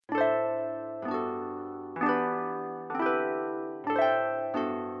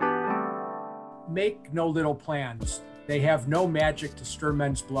make no little plans. They have no magic to stir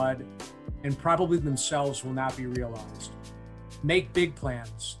men's blood, and probably themselves will not be realized. Make big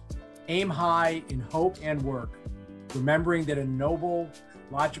plans. Aim high in hope and work, remembering that a noble,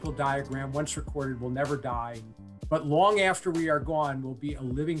 logical diagram, once recorded, will never die, but long after we are gone will be a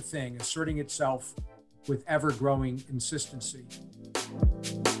living thing, asserting itself with ever-growing insistency.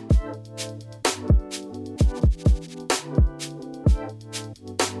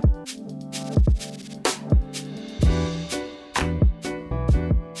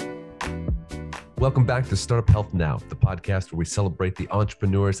 Welcome back to Startup Health Now, the podcast where we celebrate the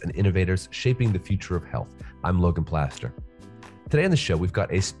entrepreneurs and innovators shaping the future of health. I'm Logan Plaster. Today on the show, we've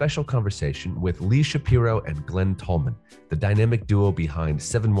got a special conversation with Lee Shapiro and Glenn Tallman, the dynamic duo behind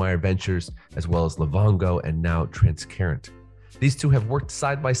 7Wire Ventures, as well as Livongo and now Transcarent. These two have worked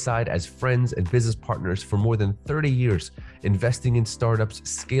side by side as friends and business partners for more than 30 years, investing in startups,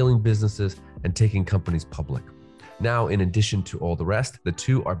 scaling businesses, and taking companies public. Now, in addition to all the rest, the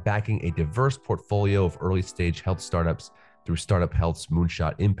two are backing a diverse portfolio of early-stage health startups through Startup Health's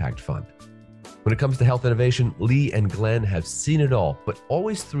Moonshot Impact Fund. When it comes to health innovation, Lee and Glenn have seen it all, but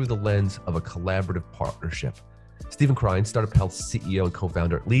always through the lens of a collaborative partnership. Stephen Krein, Startup Health's CEO and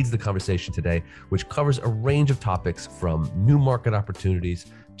co-founder, leads the conversation today, which covers a range of topics from new market opportunities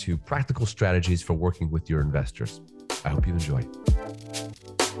to practical strategies for working with your investors. I hope you enjoy.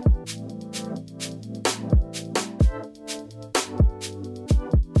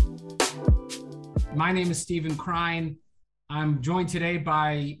 My name is Stephen Krein. I'm joined today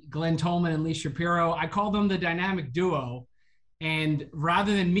by Glenn Tallman and Lee Shapiro. I call them the dynamic duo. And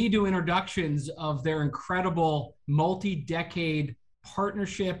rather than me do introductions of their incredible multi-decade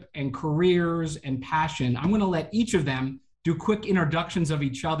partnership and careers and passion, I'm going to let each of them do quick introductions of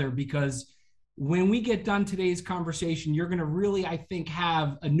each other, because when we get done today's conversation, you're going to really, I think,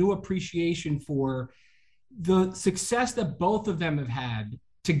 have a new appreciation for the success that both of them have had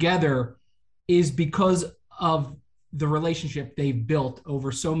together is because of the relationship they've built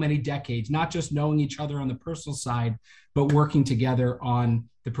over so many decades, not just knowing each other on the personal side, but working together on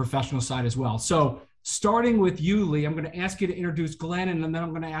the professional side as well. So starting with you, Lee, I'm going to ask you to introduce Glenn, and then I'm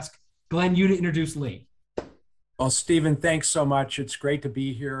going to ask Glenn you to introduce Lee. Well, Stephen, thanks so much. It's great to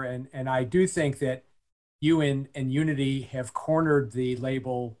be here. And I do think that you and Unity have cornered the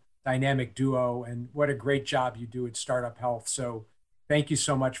label dynamic duo, and what a great job you do at Startup Health. So thank you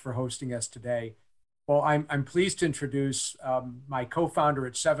so much for hosting us today. Well, I'm pleased to introduce my co-founder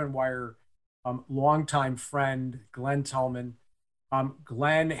at 7Wire, longtime friend, Glenn Tallman.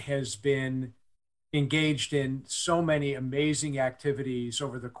 Glenn has been engaged in so many amazing activities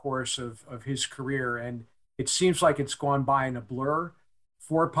over the course of his career, and it seems like it's gone by in a blur.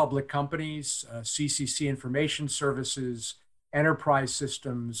 4 public companies, CCC Information Services, Enterprise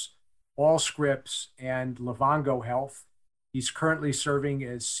Systems, Allscripts, and Livongo Health. He's currently serving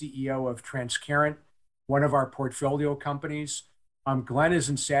as CEO of Transcarent, one of our portfolio companies. Glenn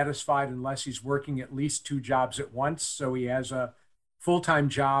isn't satisfied unless he's working at least 2 jobs at once. So he has a full-time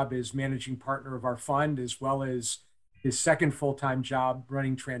job as managing partner of our fund, as well as his second full-time job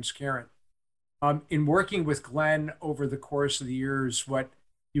running Transcarent. In working with Glenn over the course of the years, what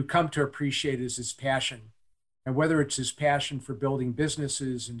you come to appreciate is his passion. And whether it's his passion for building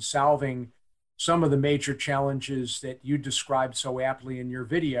businesses and solving some of the major challenges that you described so aptly in your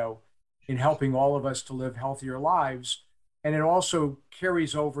video in helping all of us to live healthier lives. And it also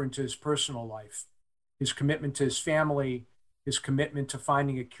carries over into his personal life, his commitment to his family, his commitment to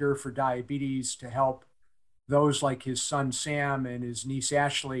finding a cure for diabetes to help those like his son, Sam, and his niece,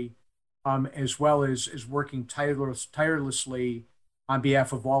 Ashley, as well as working tirelessly on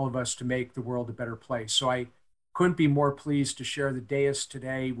behalf of all of us to make the world a better place. So I couldn't be more pleased to share the dais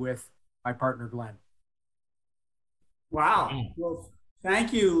today with my partner, Glenn. Wow. Well,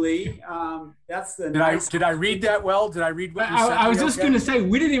 thank you, Lee. That's the Did I read that well? Did I read what you said? I was just going to say,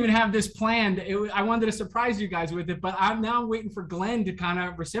 we didn't even have this planned. I wanted to surprise you guys with it, but I'm now waiting for Glenn to kind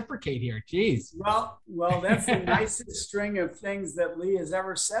of reciprocate here. Jeez. Well, that's the nicest string of things that Lee has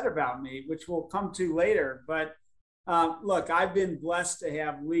ever said about me, which we'll come to later. But look, I've been blessed to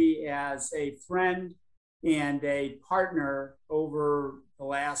have Lee as a friend and a partner over the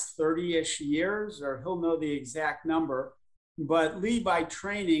last 30-ish years, or he'll know the exact number. But Lee, by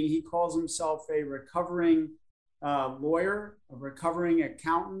training, he calls himself a recovering lawyer, a recovering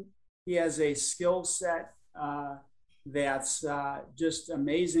accountant. He has a skill set that's just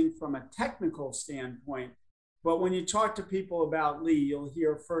amazing from a technical standpoint. But when you talk to people about Lee, you'll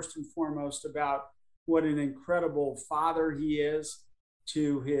hear first and foremost about what an incredible father he is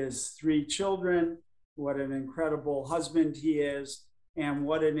to his 3 children, what an incredible husband he is, and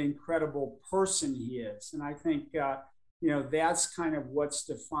what an incredible person he is. And I think, that's kind of what's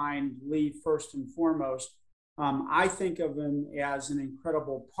defined Lee first and foremost. I think of him as an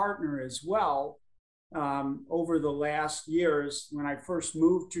incredible partner as well. Over the last years, when I first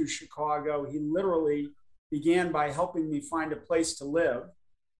moved to Chicago, he literally began by helping me find a place to live,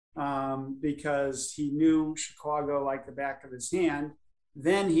 because he knew Chicago like the back of his hand.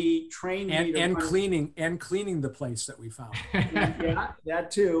 Then he trained me and cleaning the place that we found. Yeah,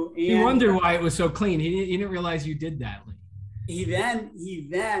 that too. And he wondered why it was so clean. He didn't realize you did that, Lee. He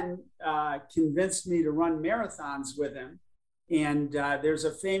then convinced me to run marathons with him. And there's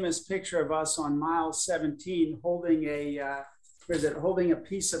a famous picture of us on mile 17 holding a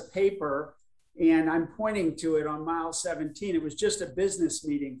piece of paper, and I'm pointing to it on mile 17. It was just a business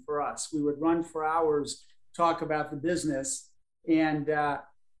meeting for us. We would run for hours, talk about the business, and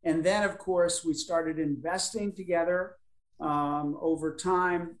then of course we started investing together over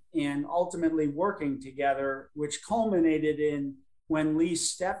time, and ultimately working together, which culminated in when Lee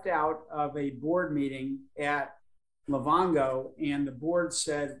stepped out of a board meeting at Livongo, and the board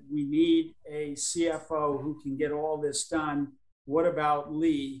said, we need a CFO who can get all this done. What about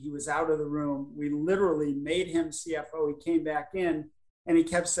Lee? He was out of the room. We literally made him CFO. He came back in and he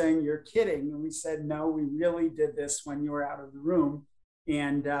kept saying, you're kidding. And we said, no, we really did this when you were out of the room.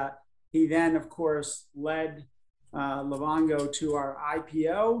 And he then, of course, led Livongo to our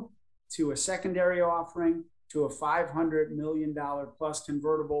IPO, to a secondary offering, to a $500 million plus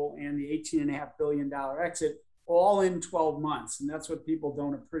convertible, and the $18.5 billion exit, all in 12 months. And that's what people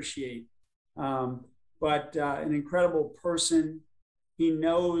don't appreciate. But an incredible person. He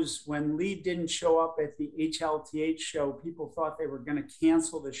knows when Lee didn't show up at the HLTH show, people thought they were going to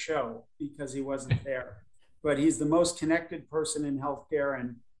cancel the show because he wasn't there. But he's the most connected person in healthcare,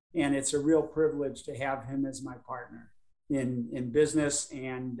 and it's a real privilege to have him as my partner in business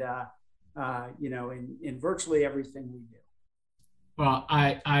and in virtually everything we do. Well,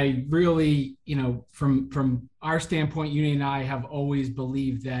 I really, from our standpoint, Uni and I have always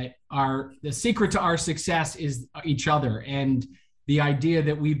believed that the secret to our success is each other, and the idea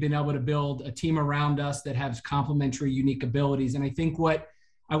that we've been able to build a team around us that has complementary, unique abilities. And I think what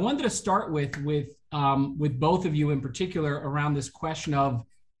I wanted to start with both of you in particular around this question of,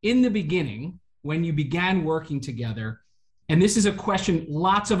 in the beginning, when you began working together, and this is a question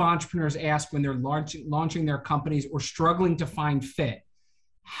lots of entrepreneurs ask when they're launching their companies or struggling to find fit.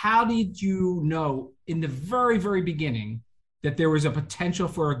 How did you know in the very, very beginning that there was a potential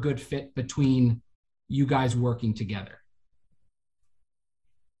for a good fit between you guys working together?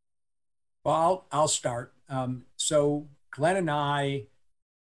 Well, I'll start. So Glenn and I,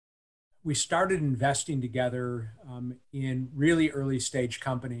 we started investing together in really early stage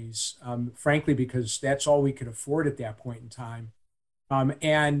companies, frankly, because that's all we could afford at that point in time.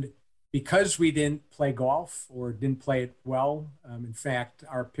 And because we didn't play golf or didn't play it well, in fact,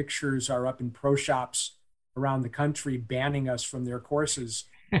 our pictures are up in pro shops around the country banning us from their courses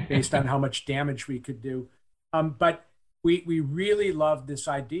based on how much damage we could do. But we really loved this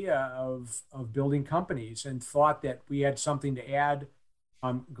idea of building companies and thought that we had something to add.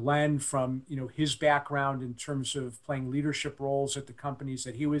 Glenn, from his background in terms of playing leadership roles at the companies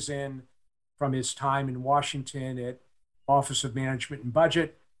that he was in, from his time in Washington at Office of Management and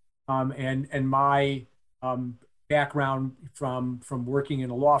Budget, and my background from working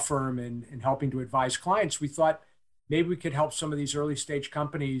in a law firm and helping to advise clients, we thought maybe we could help some of these early stage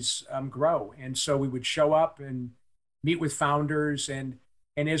companies grow. And so we would show up and meet with founders, and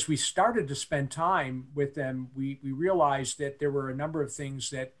as we started to spend time with them, we realized that there were a number of things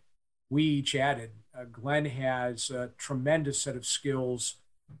that we each added. Glenn has a tremendous set of skills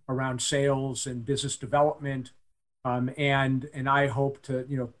around sales and business development, and I hope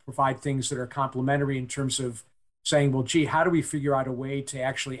to provide things that are complementary in terms of saying, well, gee, how do we figure out a way to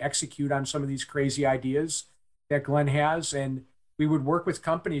actually execute on some of these crazy ideas that Glenn has? And we would work with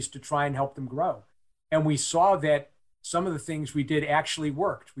companies to try and help them grow. And we saw that some of the things we did actually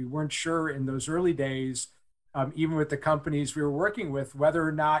worked. We weren't sure in those early days, even with the companies we were working with, whether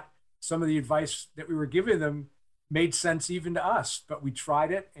or not some of the advice that we were giving them made sense even to us. But we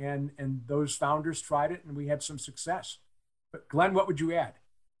tried it, and those founders tried it, and we had some success. But Glenn, what would you add?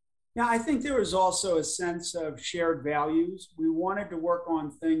 Yeah, I think there was also a sense of shared values. We wanted to work on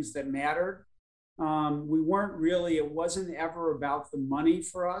things that mattered. It wasn't ever about the money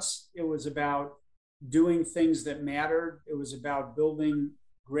for us. It was about doing things that mattered. It was about building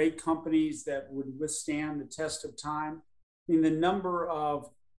great companies that would withstand the test of time. I mean, the number of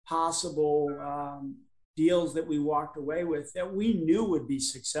possible deals that we walked away with that we knew would be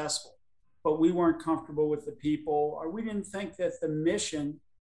successful. but we weren't comfortable with the people, or we didn't think that the mission,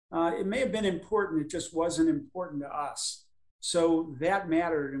 it may have been important, it just wasn't important to us. So that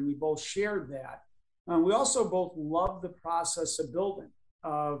mattered, and we both shared that. We also both loved the process of building,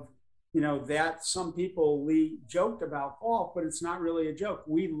 of, that some people, Lee joked about golf, but it's not really a joke.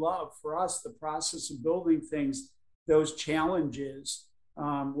 We love, for us, the process of building things, those challenges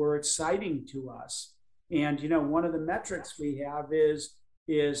were exciting to us. And, one of the metrics we have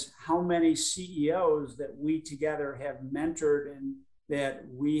is how many CEOs that we together have mentored and that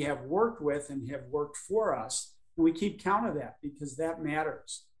we have worked with and have worked for us. And we keep count of that because that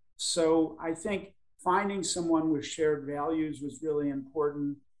matters. So I think finding someone with shared values was really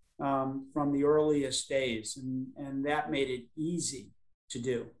important from the earliest days. And that made it easy to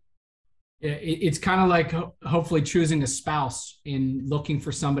do. It's kind of like hopefully choosing a spouse in looking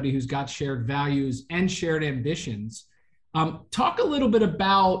for somebody who's got shared values and shared ambitions. Talk a little bit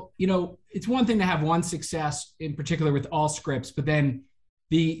about, it's one thing to have one success in particular with Allscripts, but then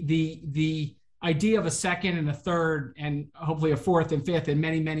the idea of a second and a third and hopefully a fourth and fifth and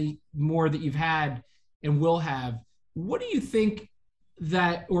many, many more that you've had and will have. What do you think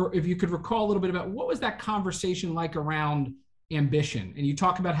that, or if you could recall a little bit about what was that conversation like around ambition? And you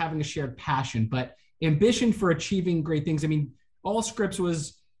talk about having a shared passion, but ambition for achieving great things. I mean, Allscripts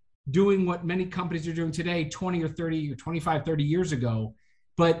was doing what many companies are doing today 20 or 30 or 25, 30 years ago.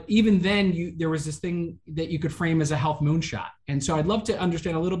 But even then, there was this thing that you could frame as a health moonshot. And so I'd love to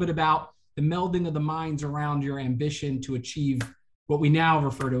understand a little bit about the melding of the minds around your ambition to achieve what we now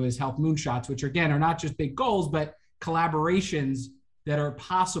refer to as health moonshots, which again are not just big goals, but collaborations that are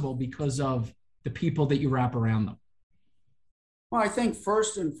possible because of the people that you wrap around them. Well, I think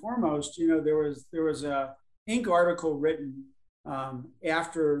first and foremost, there was a Inc. article written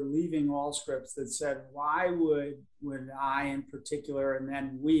after leaving Allscripts that said, why would I in particular, and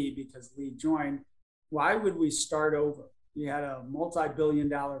then we, because Lee joined, why would we start over? You had a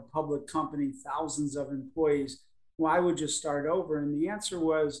multi-billion-dollar public company, thousands of employees. Why would you start over? And the answer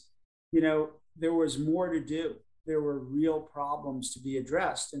was, there was more to do. There were real problems to be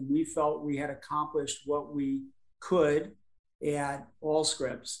addressed. And we felt we had accomplished what we could at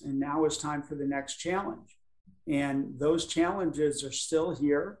Allscripts. And now it's time for the next challenge. And those challenges are still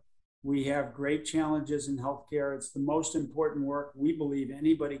here. We have great challenges in healthcare. It's the most important work we believe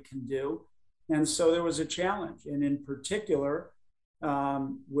anybody can do. And so there was a challenge. And in particular,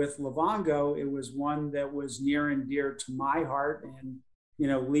 with Livongo, it was one that was near and dear to my heart. And,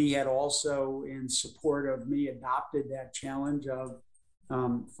 Lee had also, in support of me, adopted that challenge of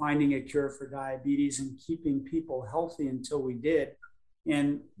finding a cure for diabetes and keeping people healthy until we did.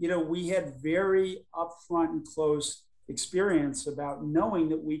 And, we had very upfront and close experience about knowing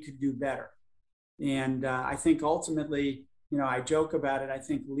that we could do better. And I think ultimately, I joke about it. I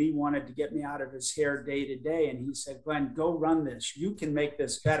think Lee wanted to get me out of his hair day to day. And he said, Glenn, go run this. You can make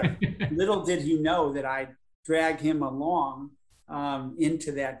this better. Little did he know that I'd drag him along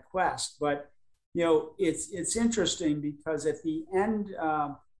into that quest. But, it's interesting because at the end,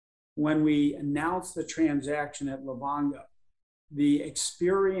 when we announced the transaction at Livongo, the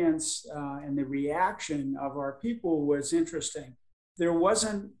experience and the reaction of our people was interesting. There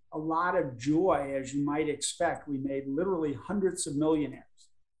wasn't a lot of joy, as you might expect. We made literally hundreds of millionaires.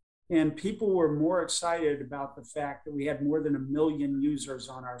 And people were more excited about the fact that we had more than 1 million users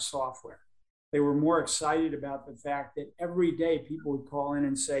on our software. They were more excited about the fact that every day people would call in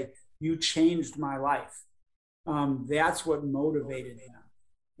and say, you changed my life. That's what motivated them.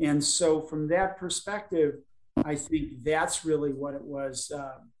 And so from that perspective, I think that's really what it was,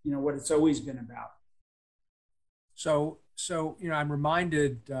 what it's always been about. So I'm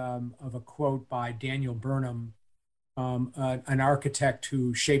reminded of a quote by Daniel Burnham, an architect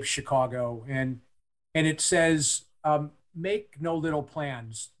who shaped Chicago. And it says, make no little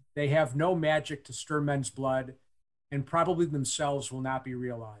plans. They have no magic to stir men's blood and probably themselves will not be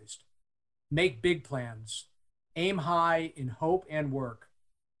realized. Make big plans. Aim high in hope and work,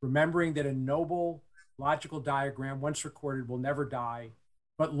 remembering that a noble logical diagram, once recorded, will never die,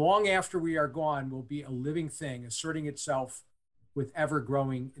 but long after we are gone will be a living thing, asserting itself with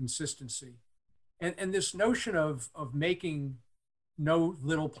ever-growing insistency. And this notion of making no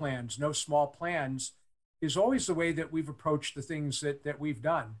little plans, no small plans, is always the way that we've approached the things that we've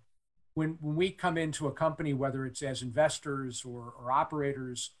done. When we come into a company, whether it's as investors or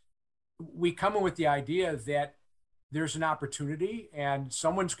operators, we come in with the idea that there's an opportunity and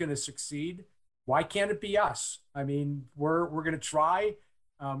someone's going to succeed. Why can't it be us? I mean, we're going to try,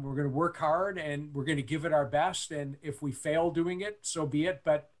 we're going to work hard, and we're going to give it our best. And if we fail doing it, so be it.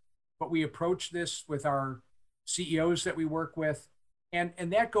 But we approach this with our CEOs that we work with. And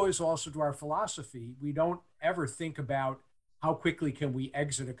that goes also to our philosophy. We don't ever think about how quickly can we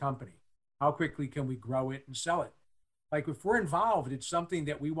exit a company? How quickly can we grow it and sell it? Like if we're involved, it's something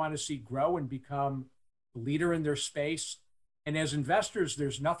that we want to see grow and become a leader in their space. And as investors,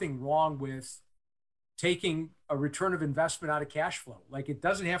 there's nothing wrong with taking a return of investment out of cash flow. Like it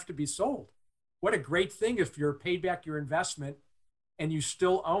doesn't have to be sold. What a great thing if you're paid back your investment and you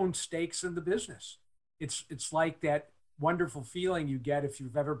still own stakes in the business. It's like that wonderful feeling you get if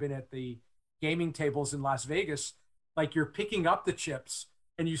you've ever been at the gaming tables in Las Vegas, like you're picking up the chips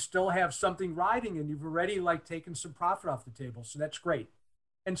and you still have something riding and you've already like taken some profit off the table. So that's great.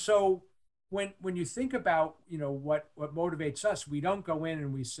 And so when you think about, what motivates us, we don't go in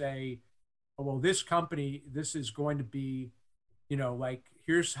and we say, oh, well, this company, this is going to be, like,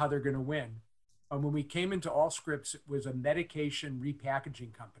 here's how they're going to win. When we came into Allscripts, it was a medication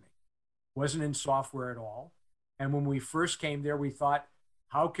repackaging company. It wasn't in software at all. And when we first came there, we thought,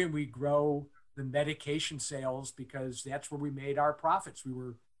 how can we grow the medication sales? Because that's where we made our profits. We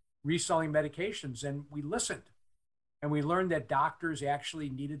were reselling medications, and we listened. And we learned that doctors actually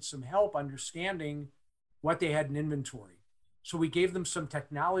needed some help understanding what they had in inventory. So we gave them some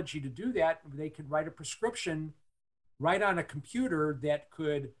technology to do that. They could write a prescription right on a computer that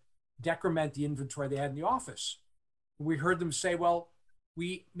could decrement the inventory they had in the office. We heard them say, well,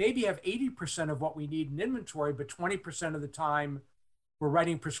 we maybe have 80% of what we need in inventory, but 20% of the time we're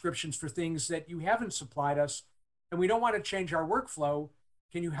writing prescriptions for things that you haven't supplied us, and we don't want to change our workflow.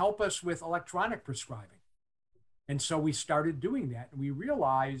 Can you help us with electronic prescribing? And so we started doing that. And we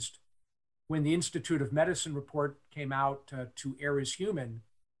realized when the Institute of Medicine report came out to Err is Human,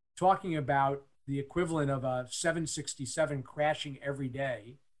 talking about the equivalent of a 767 crashing every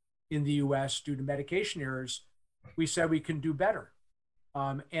day in the US due to medication errors, we said we can do better.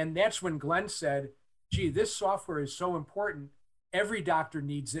 And that's when Glenn said, gee, this software is so important. Every doctor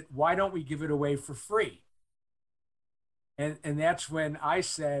needs it. Why don't we give it away for free? And that's when I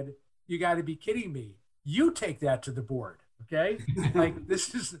said, you got to be kidding me. You take that to the board. Okay.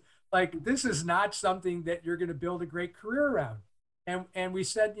 This is not something that you're going to build a great career around. And we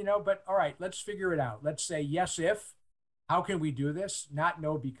said, but all right, let's figure it out. Let's say yes, if, how can we do this? Not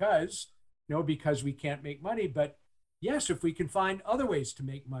no, because we can't make money, but yes, if we can find other ways to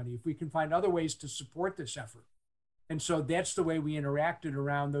make money, if we can find other ways to support this effort. And so that's the way we interacted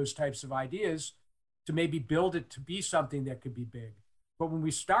around those types of ideas to maybe build it to be something that could be big. But when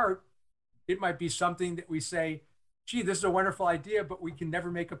we start, it might be something that we say, gee, this is a wonderful idea, but we can never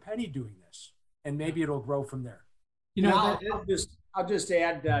make a penny doing this. And maybe it'll grow from there. I'll just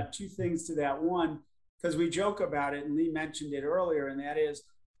add two things to that. One, because we joke about it, and Lee mentioned it earlier, and that is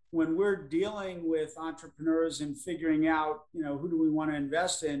when we're dealing with entrepreneurs and figuring out, who do we want to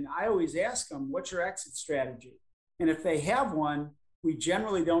invest in, I always ask them, what's your exit strategy? And if they have one, we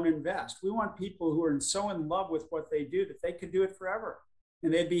generally don't invest. We want people who are so in love with what they do that they could do it forever,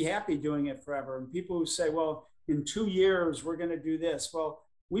 and they'd be happy doing it forever. And people who say, well, in 2 years, we're going to do this. Well,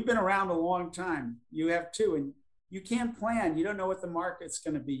 we've been around a long time. You have too. And you can't plan. You don't know what the market's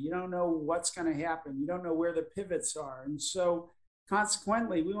going to be. You don't know what's going to happen. You don't know where the pivots are. And so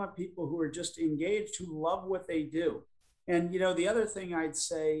consequently, we want people who are just engaged, who love what they do. And, the other thing I'd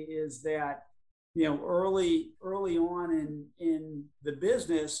say is that, early on in the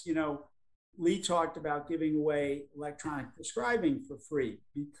business, Lee talked about giving away electronic prescribing for free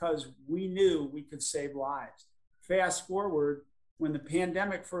because we knew we could save lives. Fast forward, when the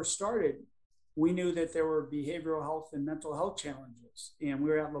pandemic first started, we knew that there were behavioral health and mental health challenges. And we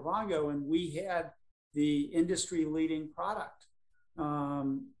were at Livongo and we had the industry leading product.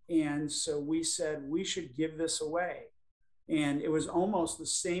 And so we said, we should give this away. And it was almost the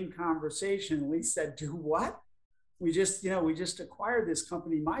same conversation. Lee said, do what? We just acquired this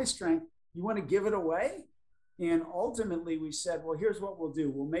company, MyStrength. You want to give it away? And ultimately we said, well, here's what we'll do.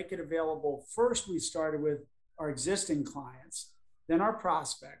 We'll make it available. First, we started with our existing clients, then our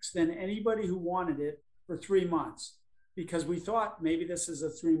prospects, then anybody who wanted it for 3 months, because we thought maybe this is a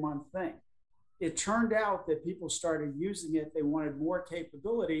 3-month thing. It turned out that people started using it. They wanted more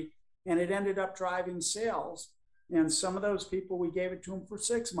capability, and it ended up driving sales. And some of those people, we gave it to them for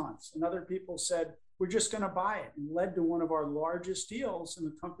 6 months. And other people said, we're just going to buy it, and led to one of our largest deals in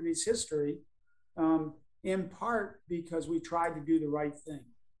the company's history, in part because we tried to do the right thing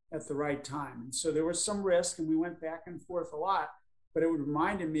at the right time. And so there was some risk, and we went back and forth a lot, but it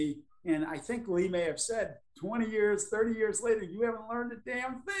reminded me, and I think Lee may have said 20 years, 30 years later, you haven't learned a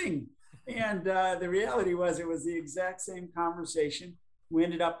damn thing. And the reality was it was the exact same conversation. We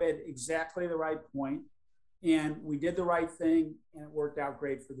ended up at exactly the right point, and we did the right thing, and it worked out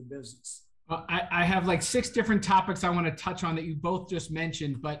great for the business. I have like 6 different topics I want to touch on that you both just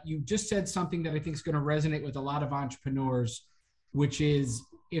mentioned, but you just said something that I think is going to resonate with a lot of entrepreneurs, which is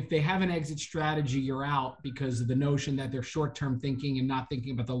if they have an exit strategy, you're out because of the notion that they're short-term thinking and not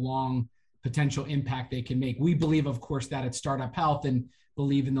thinking about the long potential impact they can make. We believe, of course, that at Startup Health and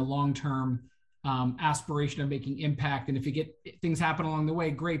believe in the long-term aspiration of making impact. And if you get things happen along the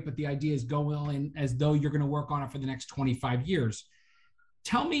way, great. But the idea is go all in as though you're going to work on it for the next 25 years.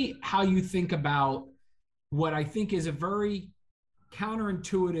 Tell me how you think about what I think is a very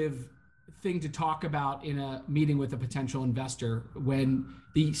counterintuitive thing to talk about in a meeting with a potential investor when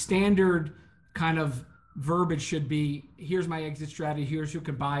the standard kind of verbiage should be, here's my exit strategy, here's who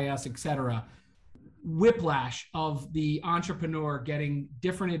can buy us, et cetera. Whiplash of the entrepreneur getting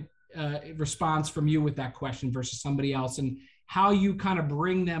different response from you with that question versus somebody else, and how you kind of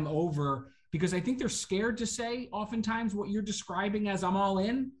bring them over, because I think they're scared to say oftentimes what you're describing as I'm all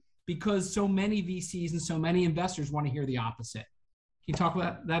in, because so many VCs and so many investors want to hear the opposite. Can you talk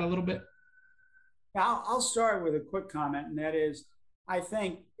about that a little bit? I'll start with a quick comment, and that is, I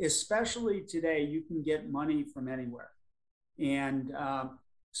think especially today, you can get money from anywhere. And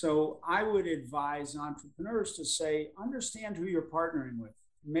so I would advise entrepreneurs to say, understand who you're partnering with.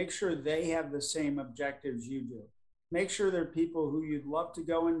 Make sure they have the same objectives you do. Make sure they're people who you'd love to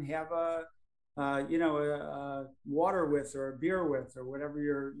go and have a water with or a beer with or whatever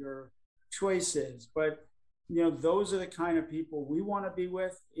your choice is. But those are the kind of people we want to be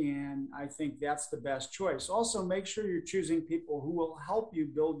with, and I think that's the best choice. Also, make sure you're choosing people who will help you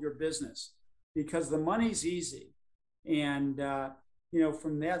build your business, because the money's easy. And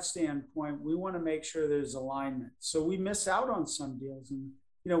from that standpoint, we want to make sure there's alignment. So we miss out on some deals, and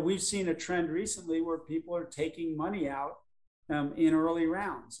we've seen a trend recently where people are taking money out in early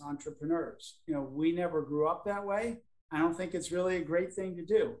rounds, entrepreneurs. We never grew up that way. I don't think it's really a great thing to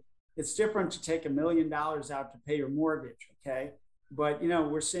do. It's different to take $1 million out to pay your mortgage, okay? But,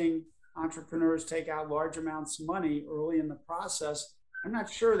 we're seeing entrepreneurs take out large amounts of money early in the process. I'm not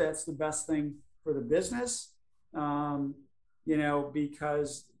sure that's the best thing for the business,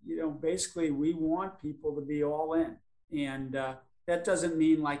 because, basically we want people to be all in. And that doesn't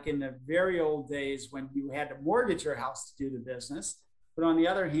mean like in the very old days when you had to mortgage your house to do the business. But on the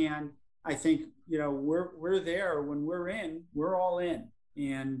other hand, I think, we're there when we're in, we're all in.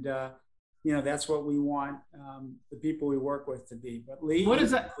 And, that's what we want the people we work with to be. But Lee, what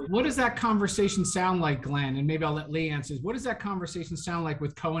does that conversation sound like, Glenn? And maybe I'll let Lee answer. What does that conversation sound like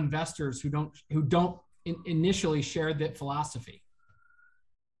with co-investors who don't initially share that philosophy?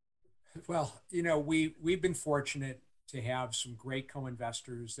 Well, we've been fortunate to have some great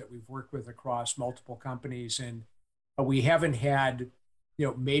co-investors that we've worked with across multiple companies, and we haven't had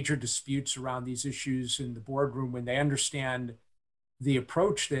major disputes around these issues in the boardroom when they understand the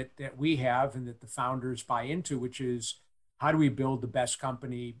approach that we have and that the founders buy into, which is how do we build the best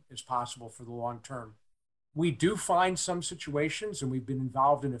company as possible for the long term. We do find some situations, and we've been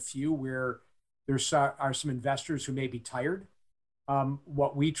involved in a few, where there are some investors who may be tired.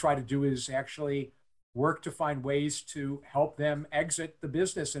 What we try to do is actually work to find ways to help them exit the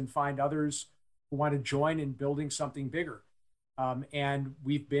business and find others who want to join in building something bigger. And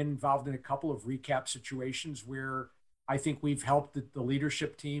we've been involved in a couple of recap situations where I think we've helped the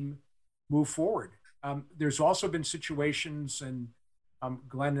leadership team move forward. There's also been situations, and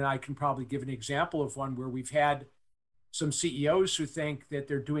Glenn and I can probably give an example of one, where we've had some CEOs who think that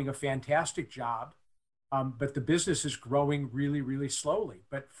they're doing a fantastic job, but the business is growing really, really slowly.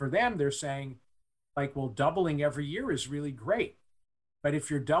 But for them, they're saying, like, well, doubling every year is really great. But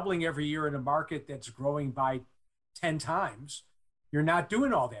if you're doubling every year in a market that's growing by 10 times, you're not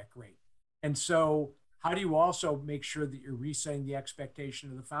doing all that great. And so how do you also make sure that you're resetting the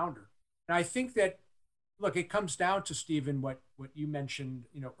expectation of the founder? And I think that, look, it comes down to, Stephen, what you mentioned,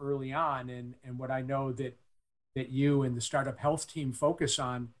 early on, and what I know that you and the Startup Health team focus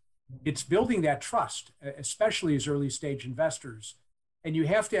on. It's building that trust, especially as early stage investors. And you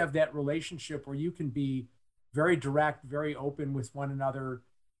have to have that relationship where you can be very direct, very open with one another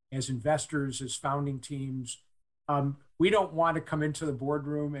as investors, as founding teams. We don't want to come into the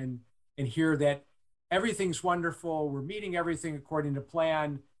boardroom and hear that everything's wonderful, we're meeting everything according to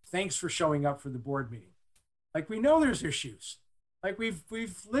plan, thanks for showing up for the board meeting. Like, we know there's issues. Like, we've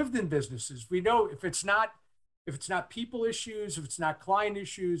lived in businesses. We know if it's not people issues, if it's not client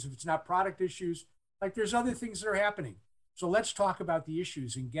issues, if it's not product issues, like, there's other things that are happening. So let's talk about the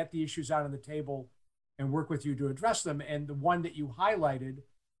issues and get the issues out on the table and work with you to address them. And the one that you highlighted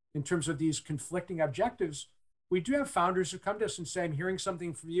in terms of these conflicting objectives, we do have founders who come to us and say, I'm hearing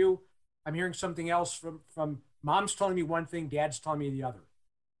something from you, I'm hearing something else from mom's telling me one thing, dad's telling me the other.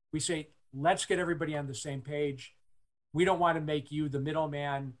 We say, let's get everybody on the same page. We don't want to make you the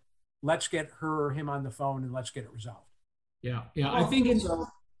middleman. Let's get her or him on the phone and let's get it resolved. Yeah. Yeah. Well, I think it's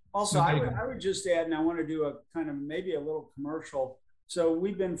also, I would just add, and I want to do a kind of maybe a little commercial. So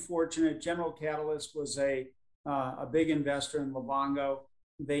we've been fortunate. General Catalyst was a big investor in Livongo.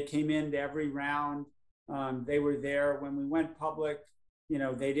 They came into every round. They were there when we went public. You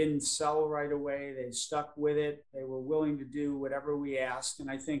know, they didn't sell right away. They stuck with it. They were willing to do whatever we asked.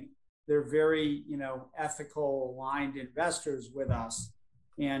 And I think they're very, you know, ethical, aligned investors with us.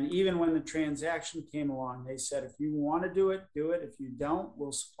 And even when the transaction came along, they said, if you want to do it, do it. If you don't,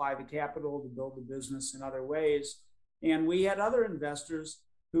 we'll supply the capital to build the business in other ways. And we had other investors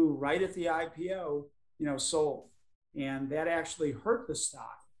who, right at the IPO, you know, sold. And that actually hurt the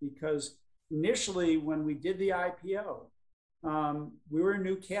stock because initially when we did the IPO, we were a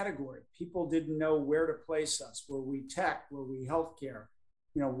new category. People didn't know where to place us. Were we tech? Were we healthcare?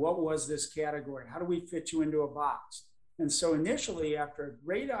 You know, what was this category? How do we fit you into a box? And so initially, after a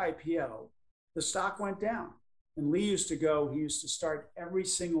great IPO, the stock went down. And Lee used to start every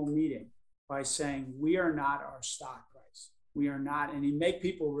single meeting by saying, we are not our stock price. We are not, and he'd make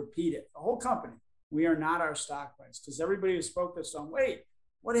people repeat it, the whole company, we are not our stock price. Because everybody was focused on, wait,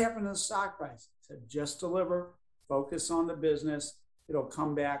 what happened to the stock price? He said, just deliver, focus on the business. It'll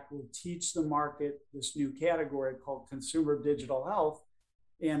come back. We'll teach the market this new category called consumer digital health.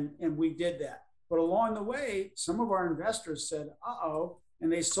 And we did that. But along the way, some of our investors said, uh-oh, and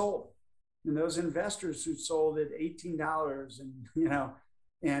they sold. And those investors who sold at $18 and, you know,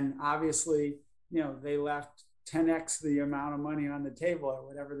 and obviously, you know, they left 10x the amount of money on the table or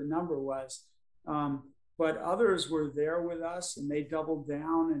whatever the number was. But others were there with us and they doubled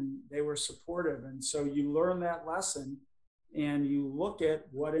down and they were supportive. And so you learn that lesson and you look at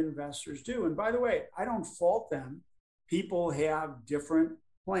what investors do. And by the way, I don't fault them. People have different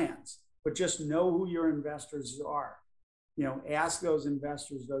plans, but just know who your investors are. You know, ask those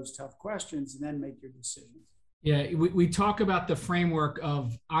investors those tough questions and then make your decisions. Yeah, we talk about the framework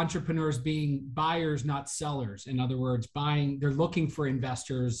of entrepreneurs being buyers, not sellers. In other words, they're looking for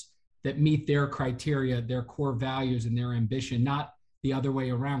investors that meet their criteria, their core values, and their ambition, not the other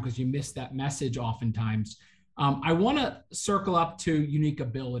way around, because you miss that message oftentimes. I want to circle up to unique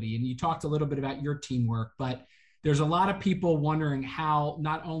ability, and you talked a little bit about your teamwork, but there's a lot of people wondering how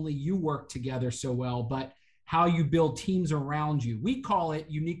not only you work together so well, but how you build teams around you. We call it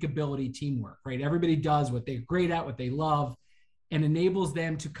unique ability teamwork, right? Everybody does what they're great at, what they love, and enables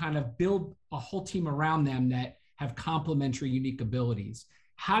them to kind of build a whole team around them that have complementary unique abilities.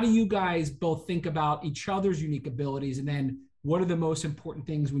 How do you guys both think about each other's unique abilities? And then what are the most important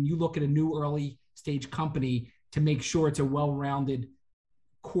things when you look at a new early stage company to make sure it's a well-rounded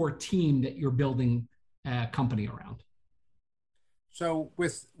core team that you're building a company around? So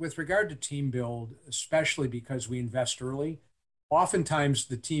with regard to team build, especially because we invest early, oftentimes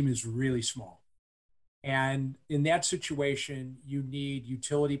the team is really small. And in that situation, you need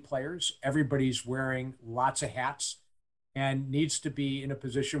utility players. Everybody's wearing lots of hats and needs to be in a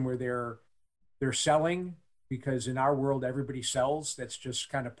position where they're selling, because in our world, everybody sells. That's just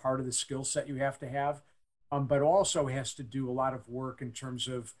kind of part of the skill set you have to have, but also has to do a lot of work in terms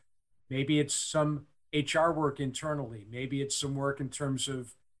of maybe it's some HR work internally. Maybe it's some work in terms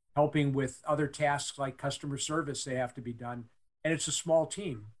of helping with other tasks like customer service they have to be done. And it's a small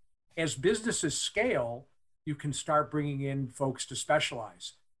team. As businesses scale, you can start bringing in folks to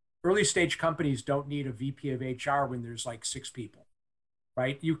specialize. Early stage companies don't need a VP of HR when there's like 6 people,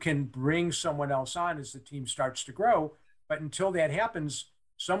 right? You can bring someone else on as the team starts to grow. But until that happens,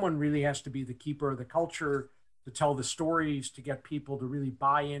 someone really has to be the keeper of the culture, to tell the stories, to get people to really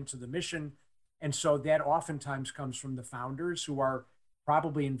buy into the mission. And so that oftentimes comes from the founders who are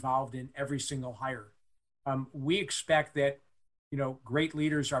probably involved in every single hire. We expect that, you know, great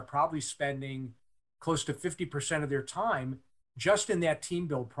leaders are probably spending close to 50% of their time just in that team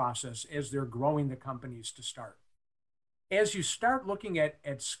build process as they're growing the companies to start. As you start looking at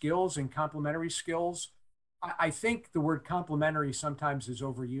skills and complementary skills, I think the word complementary sometimes is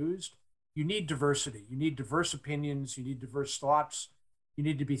overused. You need diversity. You need diverse opinions. You need diverse thoughts. You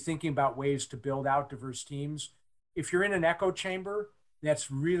need to be thinking about ways to build out diverse teams. If you're in an echo chamber,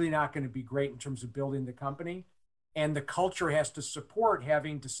 that's really not going to be great in terms of building the company. And the culture has to support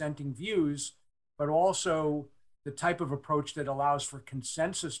having dissenting views, but also the type of approach that allows for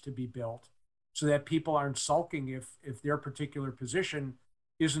consensus to be built so that people aren't sulking if their particular position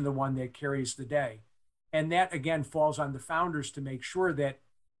isn't the one that carries the day. And that, again, falls on the founders to make sure that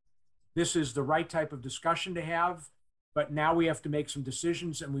this is the right type of discussion to have, but now we have to make some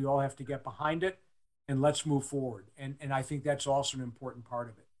decisions and we all have to get behind it and let's move forward. And I think that's also an important part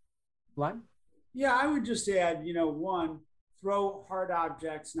of it. Glenn? Yeah, I would just add, one, throw hard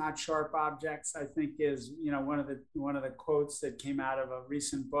objects, not sharp objects, I think is, one of the quotes that came out of a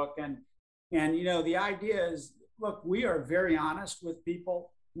recent book. And the idea is, look, we are very honest with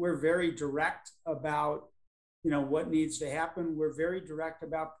people. We're very direct about, what needs to happen. We're very direct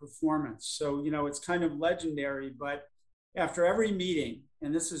about performance. So, it's kind of legendary, but after every meeting,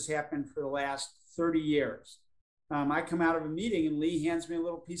 and this has happened for the last 30 years, I come out of a meeting and Lee hands me a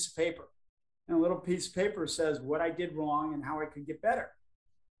little piece of paper. And a little piece of paper says what I did wrong and how I could get better.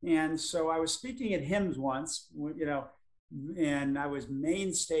 And so I was speaking at HIMSS once, and I was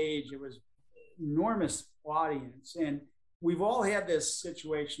main stage. It was enormous audience. And we've all had this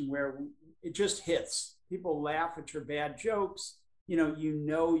situation where it just hits. People laugh at your bad jokes.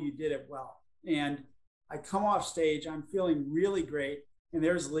 You did it well. And I come off stage, I'm feeling really great. And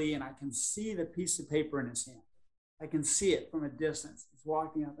there's Lee, and I can see the piece of paper in his hand. I can see it from a distance. He's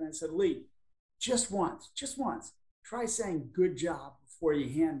walking up, and I said, Lee, just once, try saying good job before you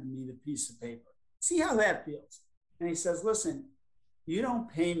hand me the piece of paper. See how that feels. And he says, listen, you don't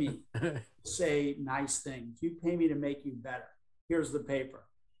pay me to say nice things. You pay me to make you better. Here's the paper.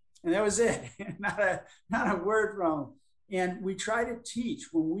 And that was it. not a word from him. And we try to teach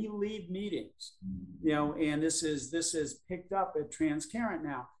when we leave meetings, and this is picked up at Transcarent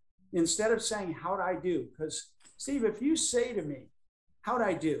now. Instead of saying, how'd I do? Because Steve, if you say to me, how'd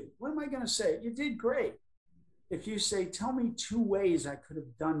I do? What am I going to say? You did great. If you say, tell me 2 ways I could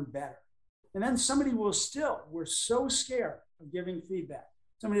have done better. And then somebody will we're so scared of giving feedback.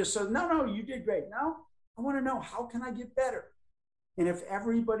 Somebody will say, no, you did great. No, I want to know, how can I get better? And if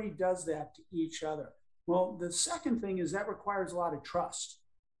everybody does that to each other, well, the second thing is that requires a lot of trust.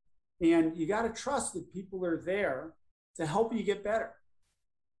 And you got to trust that people are there to help you get better,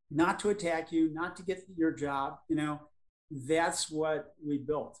 not to attack you, not to get your job. That's what we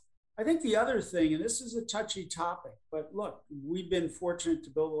built. I think the other thing, and this is a touchy topic, but look, we've been fortunate to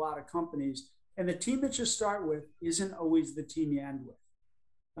build a lot of companies, and the team that you start with isn't always the team you end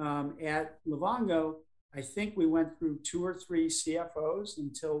with. At Livongo, I think we went through 2 or 3 CFOs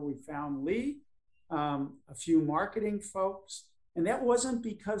until we found Lee, a few marketing folks, and that wasn't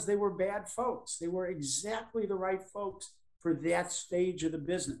because they were bad folks. They were exactly the right folks for that stage of the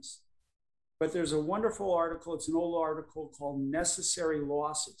business. But there's a wonderful article. It's an old article called Necessary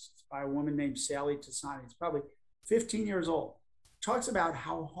Losses. It's by a woman named Sally Tassani. It's probably 15 years old. It talks about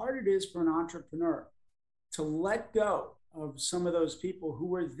how hard it is for an entrepreneur to let go of some of those people who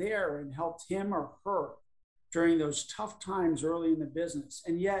were there and helped him or her during those tough times early in the business.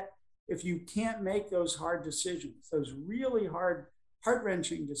 And yet, if you can't make those hard decisions, those really hard,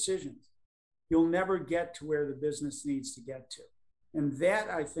 heart-wrenching decisions, you'll never get to where the business needs to get to. And that,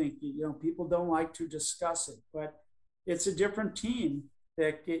 I think, people don't like to discuss it, but it's a different team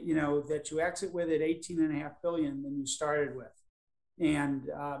that you exit with at 18.5 billion than you started with. And,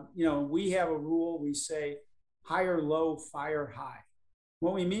 we have a rule. We say hire low, fire high.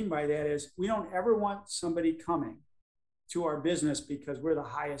 What we mean by that is we don't ever want somebody coming to our business because we're the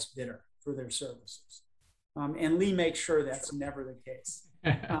highest bidder for their services. And Lee makes sure that's never the case.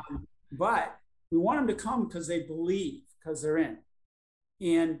 But we want them to come because they believe, because they're in.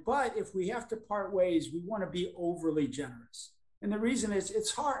 But if we have to part ways, we want to be overly generous. And the reason is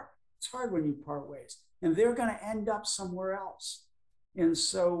it's hard. It's hard when you part ways. And they're going to end up somewhere else. And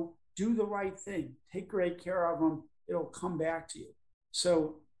so do the right thing. Take great care of them. It'll come back to you.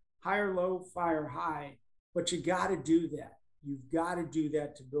 So hire low, fire high. But you got to do that. You've got to do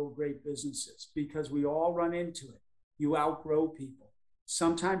that to build great businesses because we all run into it. You outgrow people.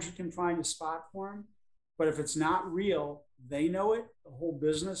 Sometimes you can find a spot for them, but if it's not real, they know it. The whole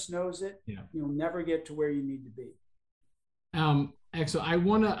business knows it. Yeah. You'll never get to where you need to be. Excellent. I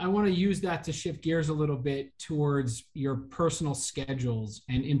want to use that to shift gears a little bit towards your personal schedules,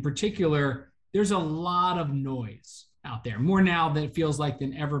 and in particular, there's a lot of noise out there, more now than it feels like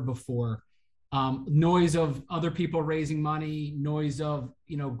than ever before. Noise of other people raising money, noise of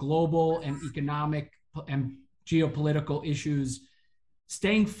global and economic and geopolitical issues.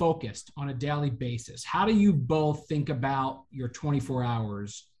 Staying focused on a daily basis. How do you both think about your 24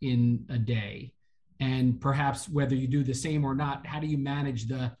 hours in a day? And perhaps whether you do the same or not, how do you manage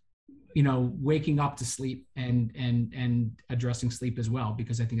the, waking up to sleep and addressing sleep as well?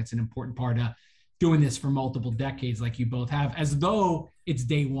 Because I think it's an important part of doing this for multiple decades like you both have, as though it's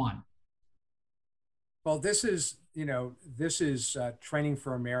day one. Well, this is training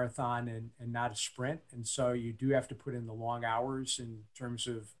for a marathon and not a sprint. And so you do have to put in the long hours in terms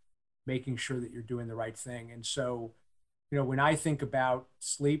of making sure that you're doing the right thing. And so, when I think about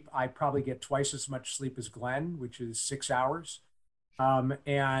sleep, I probably get twice as much sleep as Glenn, which is 6 hours.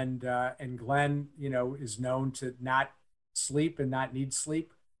 And Glenn, is known to not sleep and not need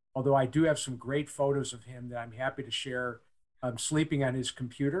sleep. Although I do have some great photos of him that I'm happy to share, sleeping on his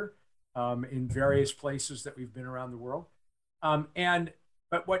computer in various places that we've been around the world. And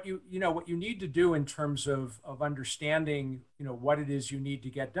but what you need to do in terms of understanding, what it is you need to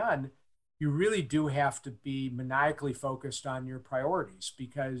get done, you really do have to be maniacally focused on your priorities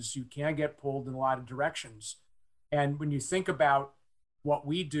because you can get pulled in a lot of directions. And when you think about what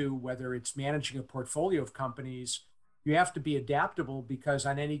we do, whether it's managing a portfolio of companies, you have to be adaptable because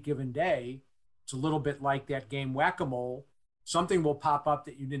on any given day, it's a little bit like that game whack-a-mole. Something will pop up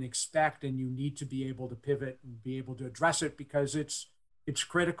that you didn't expect, and you need to be able to pivot and be able to address it because it's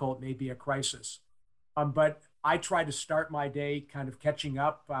critical. It may be a crisis. But I try to start my day kind of catching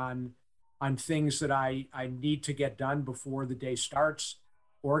up on things that I need to get done before the day starts,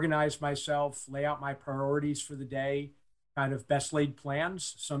 organize myself, lay out my priorities for the day, kind of best laid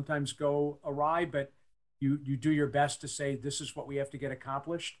plans sometimes go awry, but you do your best to say, this is what we have to get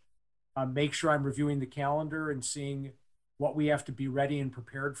accomplished. Make sure I'm reviewing the calendar and seeing what we have to be ready and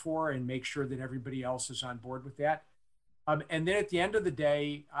prepared for, and make sure that everybody else is on board with that. And then at the end of the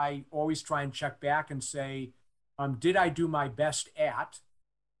day, I always try and check back and say, did I do my best at,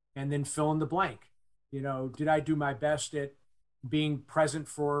 and then fill in the blank. Did I do my best at being present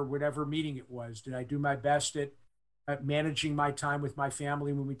for whatever meeting it was? Did I do my best at managing my time with my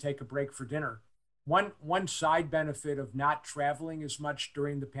family when we take a break for dinner? One side benefit of not traveling as much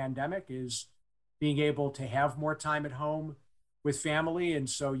during the pandemic is being able to have more time at home with family. And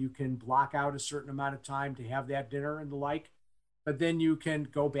so you can block out a certain amount of time to have that dinner and the like, but then you can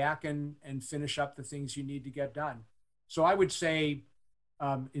go back and finish up the things you need to get done. So I would say,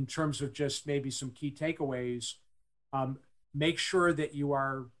 in terms of just maybe some key takeaways, make sure that you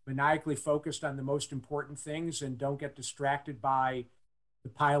are maniacally focused on the most important things and don't get distracted by the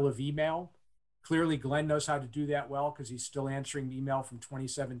pile of email. Clearly, Glenn knows how to do that well because he's still answering email from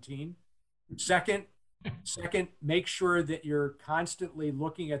 2017. Second, make sure that you're constantly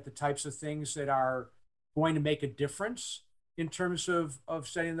looking at the types of things that are going to make a difference in terms of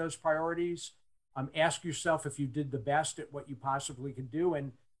setting those priorities. Ask yourself if you did the best at what you possibly could do.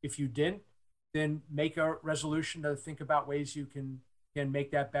 And if you didn't, then make a resolution to think about ways you can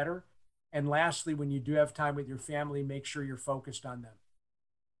make that better. And lastly, when you do have time with your family, make sure you're focused on them.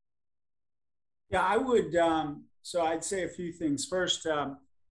 Yeah, I would. So I'd say a few things. First,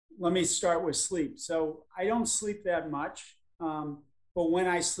 let me start with sleep. So I don't sleep that much, but when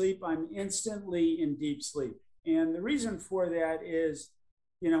I sleep, I'm instantly in deep sleep. And the reason for that is,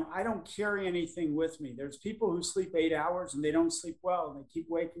 I don't carry anything with me. There's people who sleep 8 hours and they don't sleep well, and they keep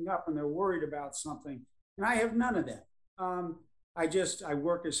waking up and they're worried about something. And I have none of that. I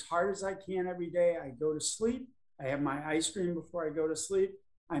work as hard as I can every day. I go to sleep. I have my ice cream before I go to sleep.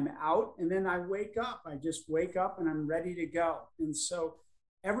 I'm out, and then I wake up. I just wake up and I'm ready to go. And so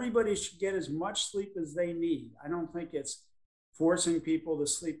everybody should get as much sleep as they need. I don't think it's forcing people to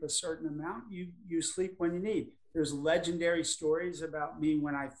sleep a certain amount. You sleep when you need. There's legendary stories about me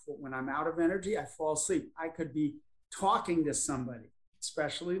when I'm out of energy, I fall asleep. I could be talking to somebody,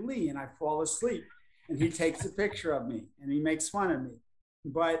 especially Lee, and I fall asleep, and he takes a picture of me and he makes fun of me.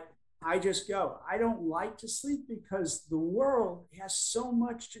 But I just go. I don't like to sleep because the world has so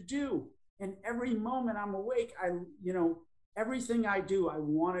much to do. And every moment I'm awake, everything I do, I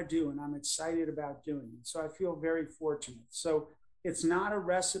want to do, and I'm excited about doing it. So I feel very fortunate. So it's not a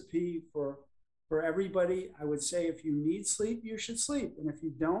recipe for everybody. I would say if you need sleep, you should sleep. And if you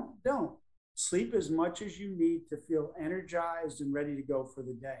don't. Sleep as much as you need to feel energized and ready to go for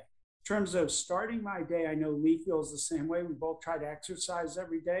the day. In terms of starting my day, I know Lee feels the same way. We both try to exercise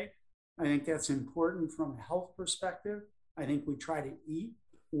every day. I think that's important from a health perspective. I think we try to eat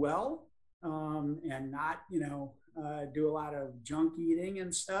well and not, do a lot of junk eating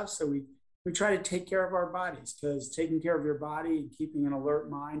and stuff. So we try to take care of our bodies, because taking care of your body and keeping an alert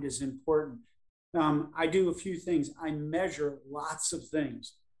mind is important. I do a few things. I measure lots of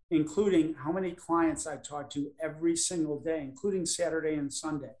things, including how many clients I talk to every single day, including Saturday and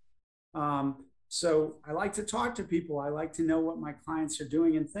Sunday. So I like to talk to people. I like to know what my clients are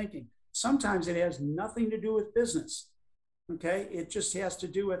doing and thinking. Sometimes it has nothing to do with business. Okay. It just has to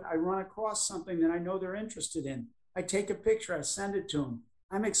do with, I run across something that I know they're interested in. I take a picture, I send it to them.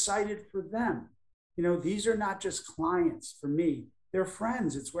 I'm excited for them. These are not just clients for me. They're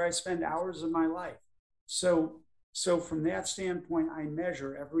friends. It's where I spend hours of my life. So from that standpoint, I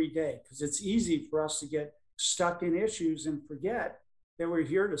measure every day, because it's easy for us to get stuck in issues and forget that we're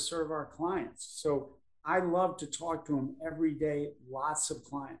here to serve our clients. So I love to talk to them every day, lots of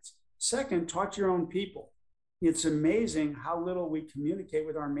clients. Second, talk to your own people. it's amazing how little we communicate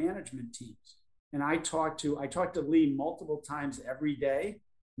with our management teams. And I talk to Lee multiple times every day.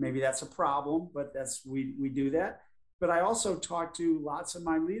 Maybe that's a problem, but we do that. But I also talk to lots of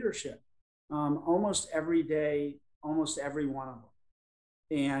my leadership, almost every day, almost every one of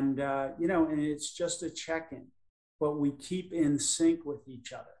them. And and it's just a check-in, but we keep in sync with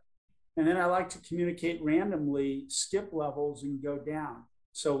each other. And then I like to communicate randomly, skip levels and go down.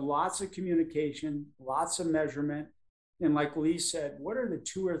 So lots of communication, lots of measurement. And like Lee said, what are the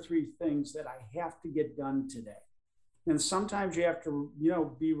 2 or 3 things that I have to get done today? And sometimes you have to,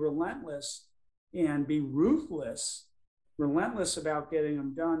 be relentless and be ruthless about getting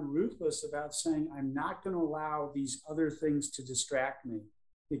them done, ruthless about saying, I'm not going to allow these other things to distract me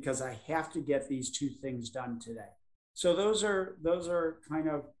because I have to get these 2 things done today. So those are kind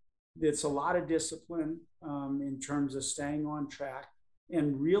of, it's a lot of discipline in terms of staying on track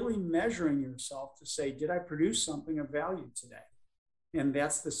and really measuring yourself to say, did I produce something of value today? And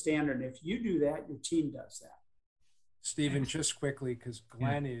that's the standard. If you do that, your team does that. Stephen, just quickly, because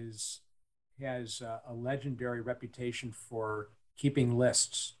Glenn has a legendary reputation for keeping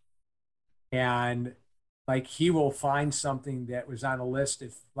lists. And like he will find something that was on a list.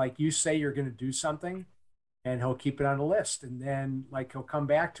 If like you say you're going to do something, and he'll keep it on a list. And then like he'll come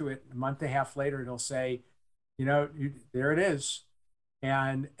back to it a month and a half later and he'll say, there it is.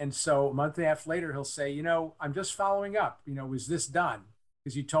 And so a month and a half later, he'll say, I'm just following up, was this done?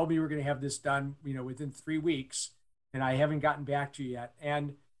 Because you told me you were going to have this done, within 3 weeks, and I haven't gotten back to you yet.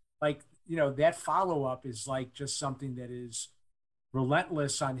 And like, that follow-up is like just something that is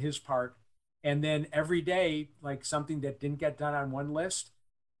relentless on his part. And then every day, like something that didn't get done on one list,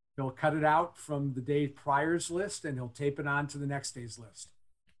 he'll cut it out from the day prior's list and he'll tape it on to the next day's list.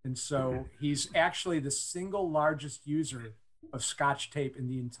 And so he's actually the single largest user of Scotch tape in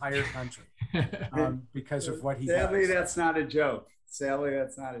the entire country because of what he does. Sadly, that's not a joke.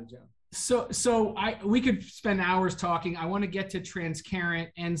 So we could spend hours talking. I want to get to Transcarent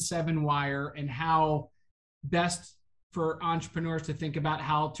and 7Wire and how best for entrepreneurs to think about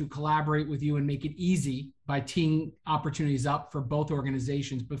how to collaborate with you and make it easy by teeing opportunities up for both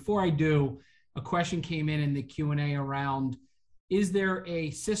organizations. Before I do, a question came in the Q&A around, is there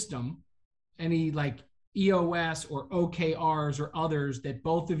a system, any like EOS or OKRs or others that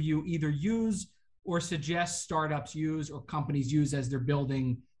both of you either use or suggest startups use or companies use as they're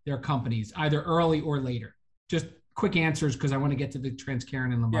building their companies, either early or later? Just quick answers, because I want to get to the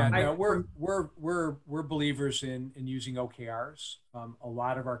Transcarent and Lamont. Yeah, no, we're believers in using OKRs. A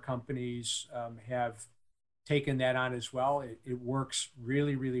lot of our companies have taken that on as well. It works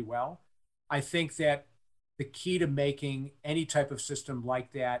really, really well. I think that the key to making any type of system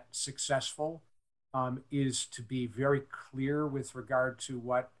like that successful is to be very clear with regard to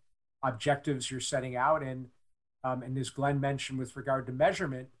what objectives you're setting out, and as Glenn mentioned with regard to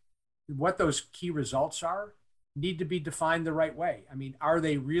measurement, what those key results are need to be defined the right way. I mean, are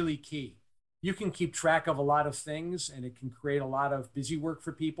they really key? You can keep track of a lot of things and it can create a lot of busy work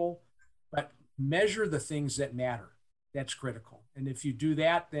for people, but measure the things that matter. That's critical. And if you do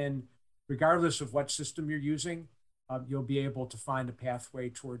that, then regardless of what system you're using, you'll be able to find a pathway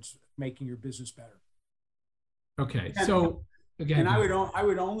towards making your business better. Okay. So again, and I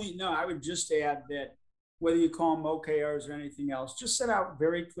would just add that whether you call them OKRs or anything else, just set out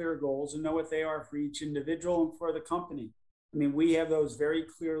very clear goals and know what they are for each individual and for the company. I mean, we have those very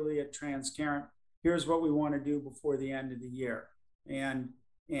clearly at Transcarent. Here's what we want to do before the end of the year. And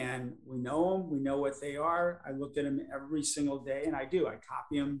we know them, we know what they are. I look at them every single day, and I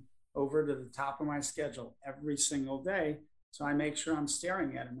copy them over to the top of my schedule every single day. So I make sure I'm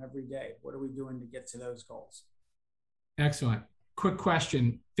staring at them every day. What are we doing to get to those goals? Excellent. Quick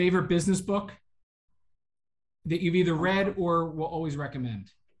question. Favorite business book that you've either read or will always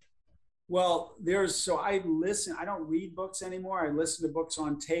recommend? Well, I listen, I don't read books anymore. I listen to books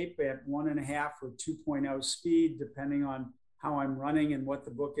on tape at 1.5 or 2.0 speed, depending on how I'm running and what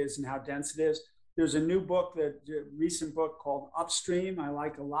the book is and how dense it is. There's a recent book called Upstream I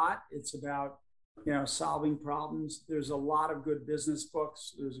like a lot. It's about, solving problems. There's a lot of good business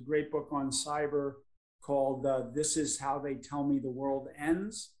books. There's a great book on cyber called This Is How They Tell Me the World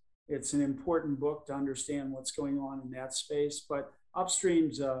Ends. It's an important book to understand what's going on in that space. But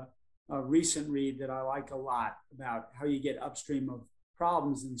Upstream's a recent read that I like a lot about how you get upstream of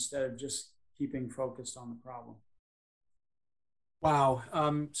problems instead of just keeping focused on the problem. Wow.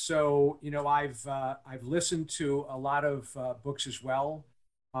 So, I've listened to a lot of books as well.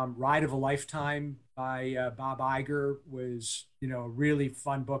 Ride of a Lifetime by Bob Iger was, a really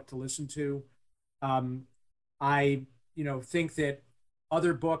fun book to listen to. I think that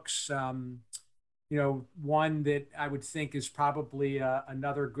other books, one that I would think is probably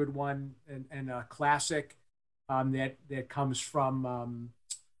another good one and a classic that comes from,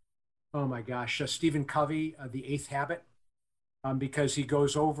 oh my gosh, Stephen Covey, The Eighth Habit, because he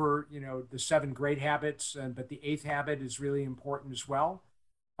goes over, the 7 great habits, but the 8th habit is really important as well.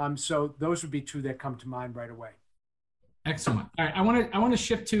 So those would be 2 that come to mind right away. Excellent. All right, I want to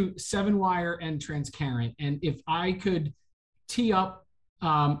shift to 7Wire and Transcarent, and if I could tee up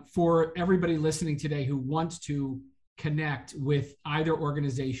for everybody listening today who wants to connect with either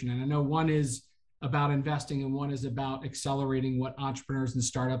organization, and I know one is about investing and one is about accelerating what entrepreneurs and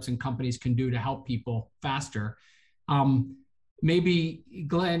startups and companies can do to help people faster. Maybe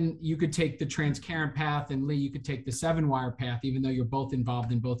Glenn, you could take the Transcarent path, and Lee, you could take the 7Wire path, even though you're both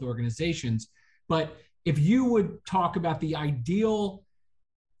involved in both organizations. But if you would talk about the ideal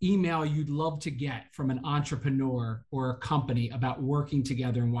email you'd love to get from an entrepreneur or a company about working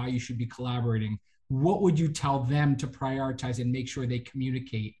together and why you should be collaborating, what would you tell them to prioritize and make sure they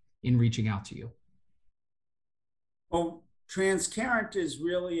communicate in reaching out to you? Well, Transcarent is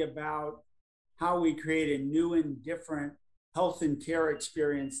really about how we create a new and different health and care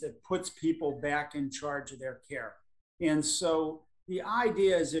experience that puts people back in charge of their care. And so the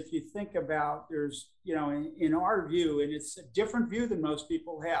idea is, if you think about, there's, in our view, and it's a different view than most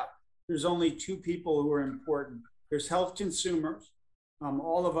people have, there's only 2 people who are important. There's health consumers,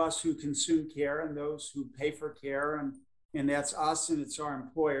 all of us who consume care, and those who pay for care, and that's us and it's our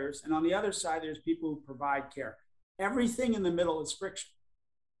employers. And on the other side, there's people who provide care. Everything in the middle is friction.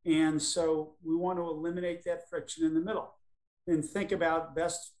 And so we want to eliminate that friction in the middle. And think about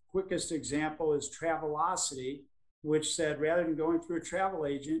quickest example is Travelocity, which said, rather than going through a travel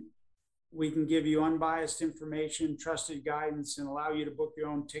agent, we can give you unbiased information, trusted guidance, and allow you to book your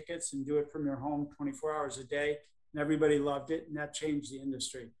own tickets and do it from your home 24 hours a day. And everybody loved it, and that changed the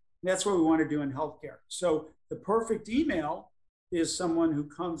industry. And that's what we want to do in healthcare. So the perfect email is someone who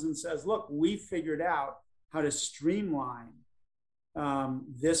comes and says, look, we figured out how to streamline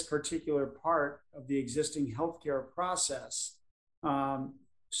this particular part of the existing healthcare process.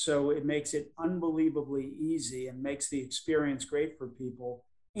 So it makes it unbelievably easy and makes the experience great for people.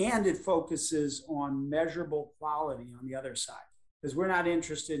 And it focuses on measurable quality on the other side, because we're not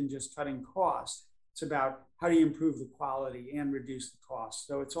interested in just cutting costs. It's about how do you improve the quality and reduce the cost.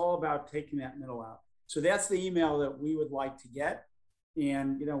 So it's all about taking that middle out. So that's the email that we would like to get.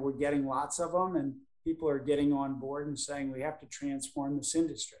 And, we're getting lots of them, and people are getting on board and saying we have to transform this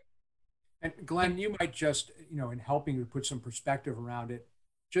industry. And Glenn, you might just, in helping to put some perspective around it,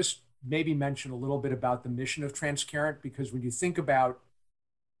 just maybe mention a little bit about the mission of Transcarent, because when you think about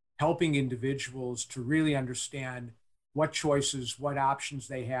helping individuals to really understand what choices, what options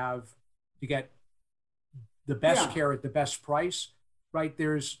they have to get the best care at the best price, right?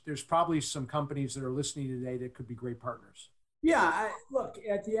 There's probably some companies that are listening today that could be great partners. Yeah, look,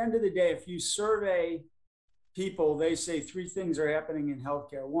 at the end of the day, if you survey people, they say 3 things are happening in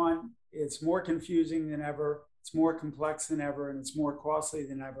healthcare. 1, it's more confusing than ever, it's more complex than ever, and it's more costly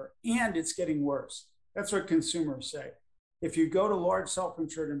than ever, and it's getting worse. That's what consumers say. If you go to large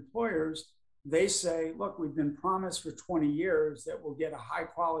self-insured employers, they say, look, we've been promised for 20 years that we'll get a high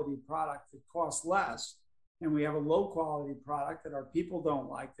quality product that costs less, and we have a low quality product that our people don't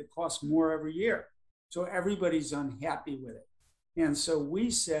like that costs more every year. So everybody's unhappy with it. And so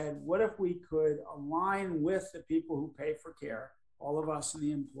we said, what if we could align with the people who pay for care, all of us and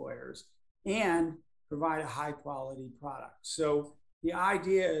the employers, and provide a high quality product? So the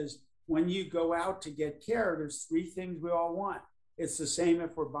idea is, when you go out to get care, there's 3 things we all want. It's the same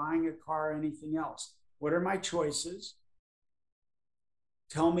if we're buying a car or anything else. What are my choices?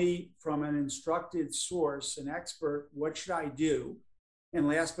 Tell me from an instructed source, an expert, what should I do? And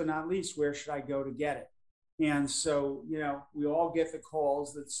last but not least, where should I go to get it? And so, we all get the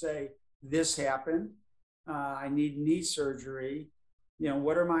calls that say, this happened. I need knee surgery.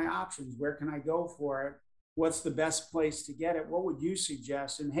 What are my options? Where can I go for it? What's the best place to get it? What would you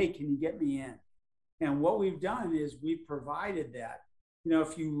suggest? And hey, can you get me in? And what we've done is we've provided that.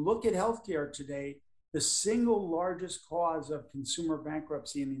 If you look at healthcare today, the single largest cause of consumer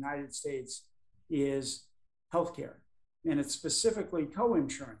bankruptcy in the United States is healthcare. And it's specifically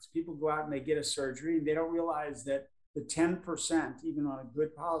co-insurance. People go out and they get a surgery and they don't realize that the 10%, even on a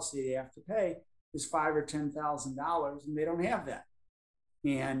good policy they have to pay, is $5,000 or $10,000, and they don't have that.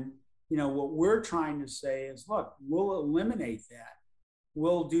 And what we're trying to say is, look, we'll eliminate that.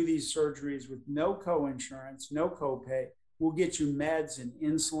 We'll do these surgeries with no co-insurance, no copay. We'll get you meds and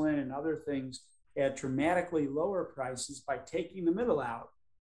insulin and other things at dramatically lower prices by taking the middle out.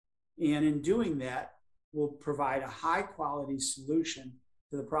 And in doing that, we'll provide a high quality solution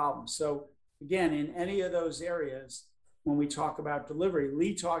to the problem. So again, in any of those areas, when we talk about delivery,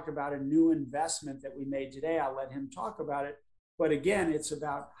 Lee talked about a new investment that we made today. I'll let him talk about it. But again, it's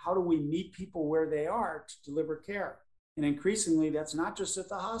about how do we meet people where they are to deliver care? And increasingly, that's not just at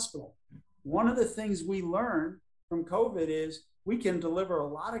the hospital. One of the things we learned from COVID is we can deliver a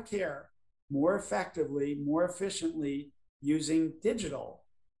lot of care more effectively, more efficiently using digital.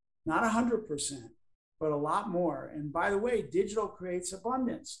 Not 100%, but a lot more. And by the way, digital creates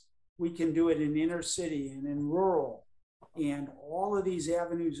abundance. We can do it in inner city and in rural, and all of these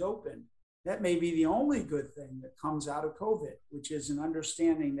avenues open. That may be the only good thing that comes out of COVID, which is an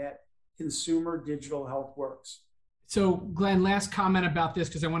understanding that consumer digital health works. So Glenn, last comment about this,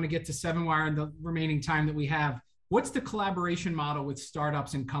 because I want to get to 7Wire in the remaining time that we have. What's the collaboration model with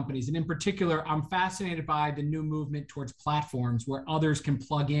startups and companies? And in particular, I'm fascinated by the new movement towards platforms where others can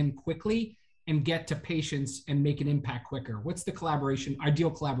plug in quickly and get to patients and make an impact quicker. What's the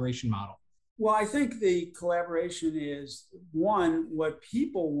ideal collaboration model? Well, I think the collaboration is, one, what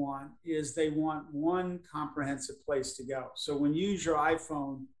people want is they want one comprehensive place to go. So when you use your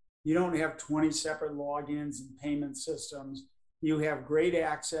iPhone, you don't have 20 separate logins and payment systems. You have great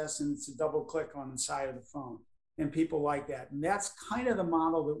access, and it's a double click on the side of the phone. And people like that. And that's kind of the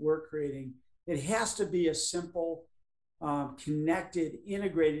model that we're creating. It has to be a simple, connected,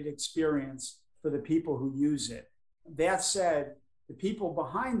 integrated experience for the people who use it. That said, the people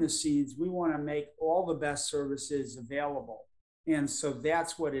behind the scenes, we want to make all the best services available. And so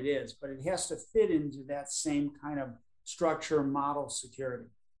that's what it is. But it has to fit into that same kind of structure, model, security.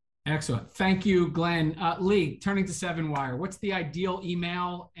 Excellent. Thank you, Glenn. Lee, turning to 7Wire, what's the ideal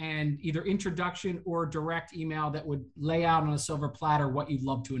email and either introduction or direct email that would lay out on a silver platter what you'd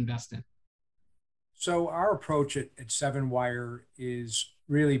love to invest in? So our approach at 7Wire is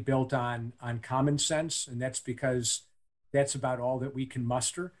really built on common sense, and that's because that's about all that we can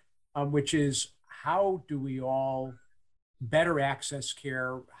muster, which is how do we all better access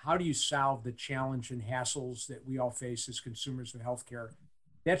care? How do you solve the challenge and hassles that we all face as consumers of healthcare?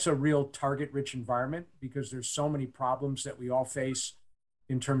 That's a real target-rich environment because there's so many problems that we all face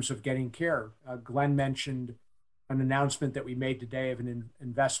in terms of getting care. Glenn mentioned an announcement that we made today of an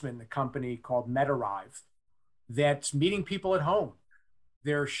investment in a company called MedArrive that's meeting people at home.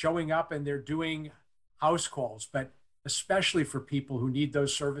 They're showing up and they're doing house calls, but especially for people who need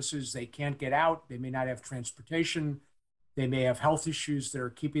those services, they can't get out. They may not have transportation. They may have health issues that are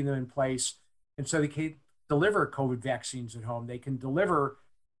keeping them in place. And so they can deliver COVID vaccines at home. They can deliver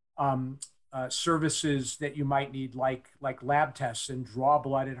services that you might need, like lab tests and draw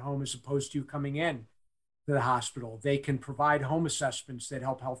blood at home as opposed to you coming in to the hospital. They can provide home assessments that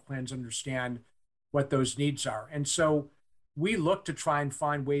help health plans understand what those needs are. And so we look to try and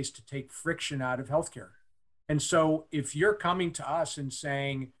find ways to take friction out of healthcare. And so if you're coming to us and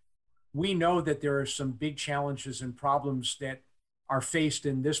saying, we know that there are some big challenges and problems that are faced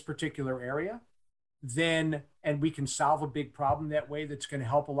in this particular area, and we can solve a big problem that way that's going to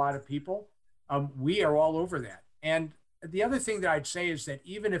help a lot of people, we are all over that. And the other thing that I'd say is that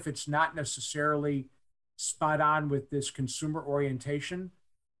even if it's not necessarily spot on with this consumer orientation,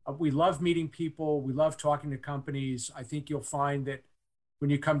 we love meeting people. We love talking to companies. I think you'll find that when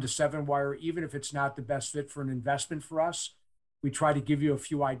you come to 7Wire, even if it's not the best fit for an investment for us, we try to give you a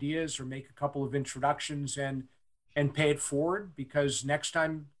few ideas or make a couple of introductions and pay it forward, because next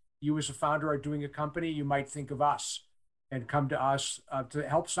time you as a founder are doing a company, you might think of us and come to us to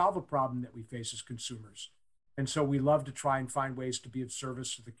help solve a problem that we face as consumers. And so we love to try and find ways to be of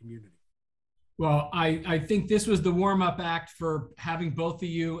service to the community. Well, I think this was the warm-up act for having both of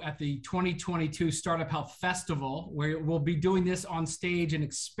you at the 2022 Startup Health Festival, where we'll be doing this on stage and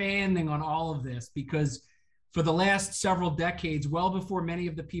expanding on all of this, because for the last several decades, well before many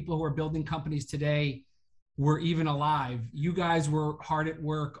of the people who are building companies today were even alive, you guys were hard at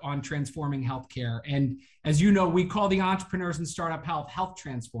work on transforming healthcare. And as you know, we call the entrepreneurs in startup health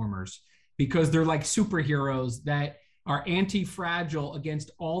transformers, because they're like superheroes that are anti-fragile against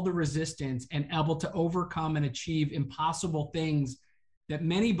all the resistance and able to overcome and achieve impossible things that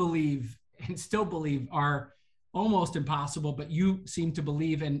many believe and still believe are almost impossible, but you seem to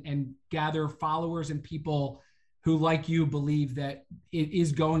believe and gather followers and people who, like you, believe that it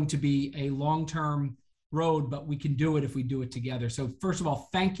is going to be a long-term road, but we can do it if we do it together. So first of all,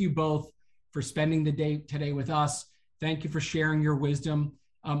 thank you both for spending the day today with us. Thank you for sharing your wisdom.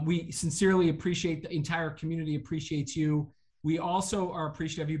 We sincerely appreciate, the entire community appreciates you. We also are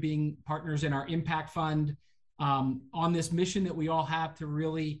appreciative of you being partners in our impact fund on this mission that we all have to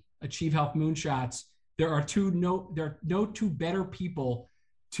really achieve health moonshots. There are no two better people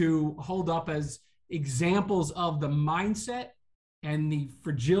to hold up as examples of the mindset and the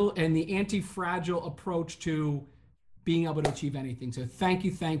fragile and the anti-fragile approach to being able to achieve anything. So thank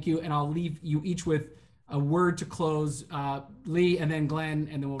you. And I'll leave you each with a word to close, Lee and then Glenn,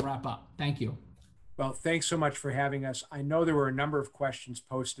 and then we'll wrap up. Thank you. Well, thanks so much for having us. I know there were a number of questions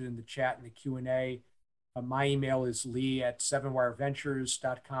posted in the chat and the Q&A. My email is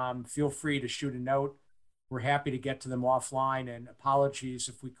lee@sevenwireventures.com. Feel free to shoot a note. We're happy to get to them offline, and apologies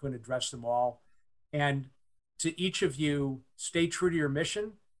if we couldn't address them all. And to each of you, stay true to your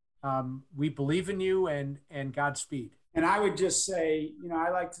mission. We believe in you, and Godspeed. And I would just say, I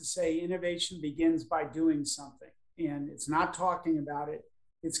like to say innovation begins by doing something. And it's not talking about it,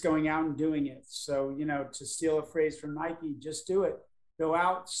 it's going out and doing it. So, to steal a phrase from Nike, just do it. Go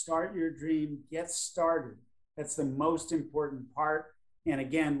out, start your dream, get started. That's the most important part. And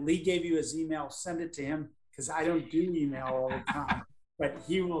again, Lee gave you his email, send it to him, because I don't do email all the time, but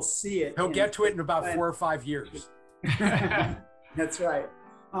he will see it. He'll get to it in about 4 or 5 years. That's right.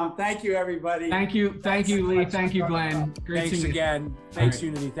 Thank you, everybody. Thank you, Lee. Thank you, Glenn. Great Thanks again. Thanks,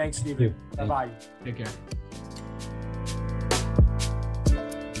 Unity. Thanks, Stephen. Bye-bye. Take care.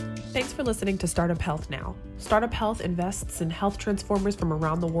 Thanks for listening to Startup Health Now. Startup Health invests in health transformers from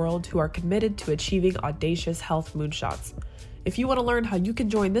around the world who are committed to achieving audacious health moonshots. If you want to learn how you can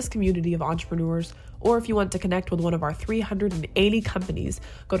join this community of entrepreneurs, or if you want to connect with one of our 380 companies,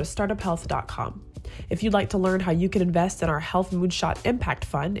 go to startuphealth.com. If you'd like to learn how you can invest in our Health Moonshot Impact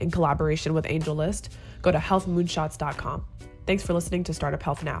Fund in collaboration with AngelList, go to healthmoonshots.com. Thanks for listening to Startup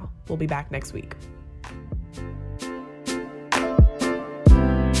Health Now. We'll be back next week.